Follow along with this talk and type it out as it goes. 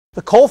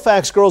The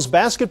Colfax girls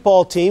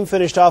basketball team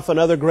finished off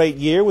another great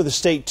year with a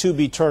state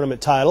 2B tournament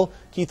title.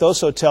 Keith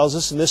Osso tells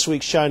us in this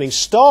week's Shining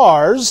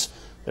Stars,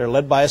 they're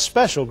led by a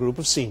special group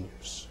of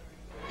seniors.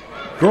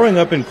 Growing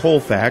up in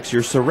Colfax,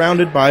 you're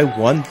surrounded by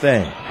one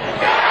thing: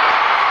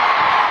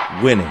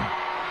 winning.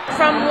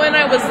 From when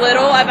I was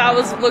little, I've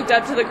always looked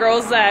up to the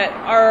girls that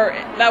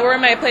were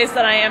in my place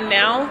that I am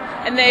now,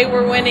 and they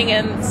were winning.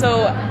 And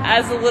so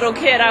as a little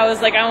kid, I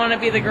was like, I want to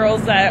be the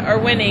girls that are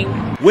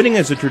winning. Winning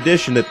is a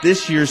tradition that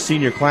this year's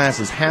senior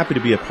class is happy to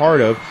be a part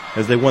of,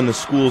 as they won the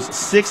school's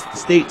 6th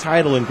state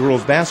title in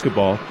girls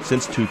basketball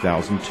since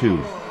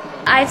 2002.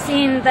 I've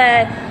seen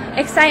the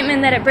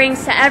excitement that it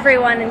brings to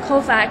everyone in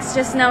Colfax,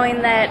 just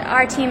knowing that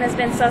our team has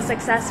been so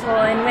successful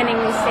in winning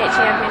these state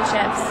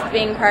championships.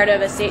 Being part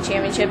of a state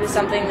championship is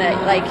something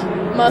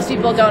that most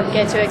people don't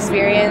get to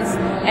experience,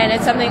 and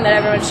it's something that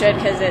everyone should,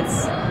 because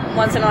it's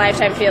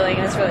once-in-a-lifetime feeling,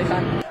 and it's really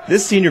fun.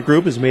 This senior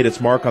group has made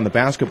its mark on the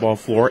basketball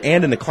floor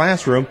and in the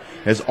classroom,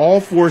 as all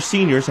 4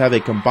 seniors have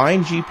a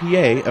combined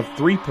GPA of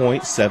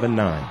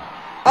 3.79.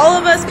 All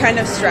of us kind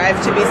of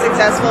strive to be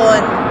successful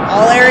in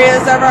all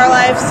areas of our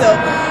life, so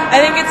I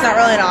think it's not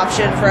really an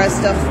option for us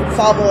to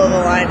fall below the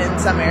line in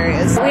some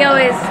areas. We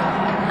always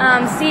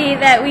see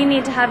that we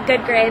need to have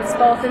good grades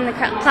both in the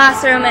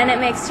classroom, and it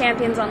makes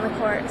champions on the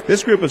court.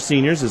 This group of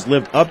seniors has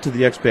lived up to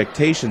the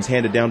expectations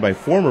handed down by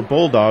former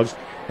Bulldogs,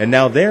 and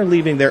now they're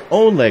leaving their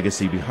own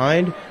legacy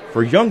behind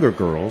for younger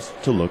girls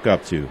to look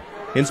up to.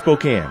 In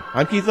Spokane,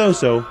 I'm Keith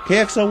Osso,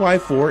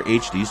 KXLY4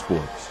 HD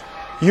Sports.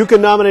 You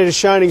can nominate a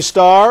Shining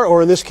Star,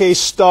 or in this case,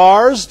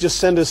 stars. Just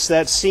send us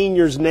that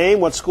senior's name,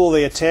 what school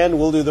they attend.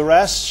 We'll do the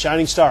rest.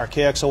 Shining Star,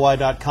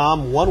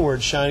 KXLY.com. One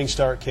word, Shining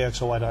Star,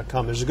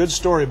 KXLY.com. There's a good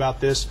story about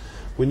this.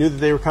 We knew that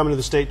they were coming to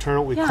the state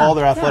tournament. We called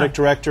their athletic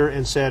director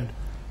and said,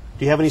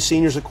 do you have any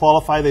seniors that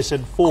qualify? They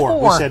said 4.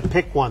 We said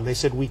pick one. They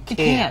said we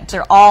can't.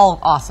 They're all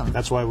awesome.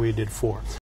 That's why we did 4.